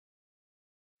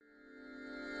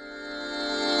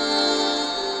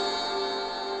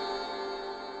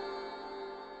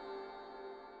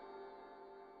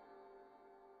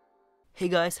Hey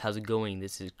guys, how's it going?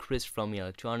 This is Chris from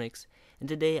Electronics, and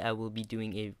today I will be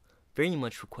doing a very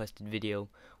much requested video,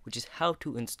 which is how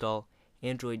to install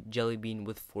Android Jelly Bean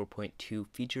with 4.2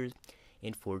 features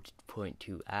and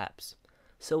 4.2 apps.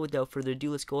 So without further ado,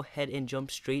 let's go ahead and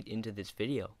jump straight into this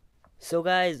video. So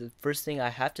guys, first thing I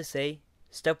have to say,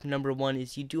 step number one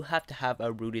is you do have to have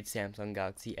a rooted Samsung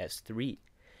Galaxy S3.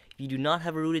 If you do not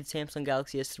have a rooted Samsung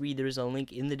Galaxy S3, there is a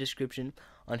link in the description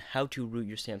on how to root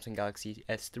your Samsung Galaxy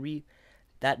S3.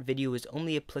 That video is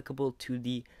only applicable to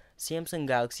the Samsung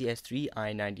Galaxy S3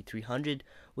 i9300,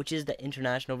 which is the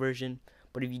international version.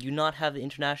 But if you do not have the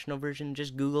international version,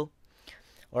 just Google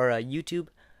or YouTube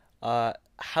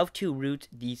how to root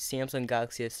the Samsung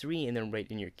Galaxy S3 and then write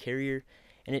in your carrier,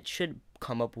 and it should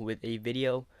come up with a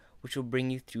video which will bring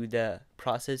you through the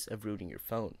process of rooting your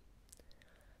phone.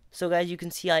 So guys, you can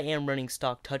see I am running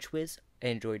stock TouchWiz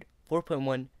Android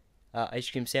 4.1 ice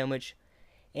cream sandwich.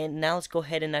 And now let's go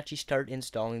ahead and actually start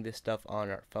installing this stuff on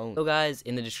our phone. So guys,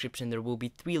 in the description there will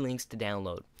be 3 links to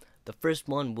download. The first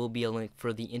one will be a link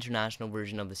for the international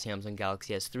version of the Samsung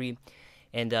Galaxy S3.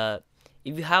 And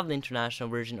if you have the international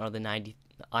version or the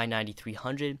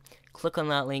i9300, click on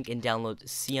that link and download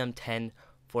CM10.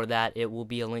 For that, it will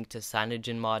be a link to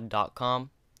cyanogenmod.com.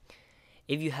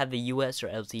 If you have the US or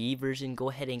LTE version, go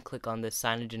ahead and click on the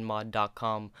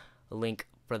cyanogenmod.com link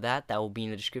for that. That will be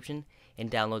in the description, and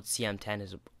download CM10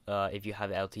 as if you have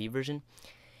the LTE version.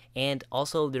 And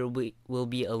also there will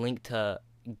be a link to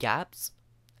GApps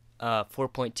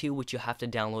 4.2, which you have to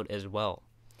download as well.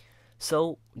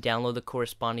 So download the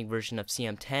corresponding version of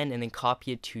CM10 and then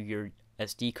copy it to your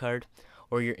SD card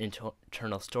or your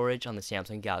internal storage on the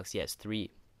Samsung Galaxy S3.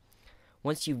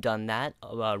 Once you've done that,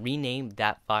 rename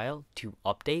that file to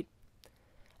update,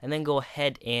 and then go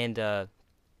ahead and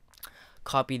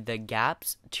copy the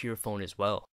GApps to your phone as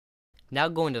well. Now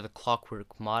go into the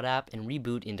Clockwork Mod app and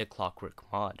reboot into Clockwork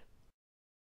Mod.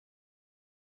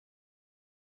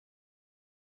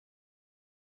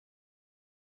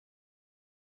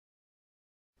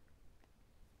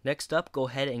 Next up, go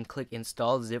ahead and click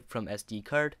Install Zip from SD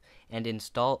card and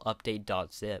install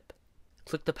update.zip.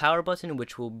 Click the power button,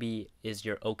 which is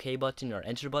your OK button or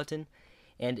enter button,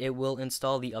 and it will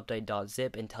install the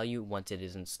update.zip and tell you once it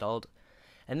is installed.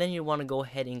 And then you want to go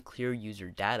ahead and clear user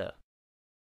data.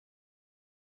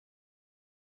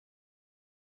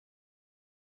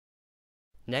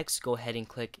 Next, go ahead and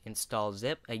click Install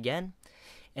Zip again,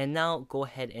 and now go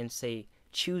ahead and say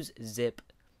choose Zip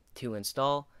to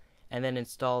install, and then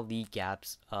install the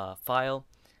GApps file.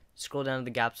 Scroll down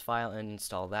to the GApps file and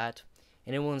install that,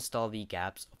 and it will install the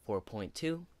GApps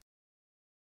 4.2.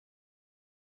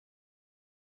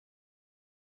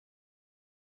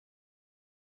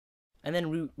 And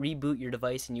then reboot your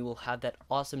device, and you will have that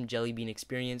awesome Jelly Bean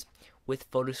experience with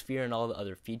Photosphere and all the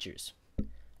other features.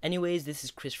 Anyways, this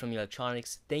is Chris from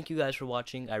Electronics. Thank you guys for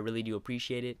watching. I really do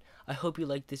appreciate it. I hope you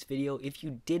liked this video. If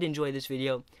you did enjoy this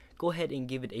video, go ahead and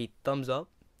give it a thumbs up.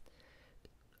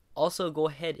 Also, go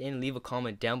ahead and leave a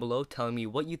comment down below telling me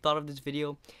what you thought of this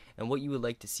video and what you would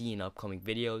like to see in upcoming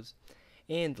videos.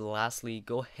 And lastly,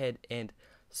 go ahead and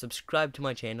subscribe to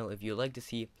my channel if you'd like to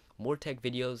see more tech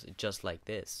videos just like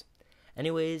this.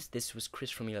 Anyways, this was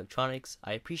Chris from Electronics.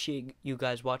 I appreciate you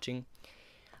guys watching.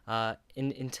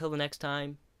 Until the next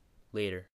time, later.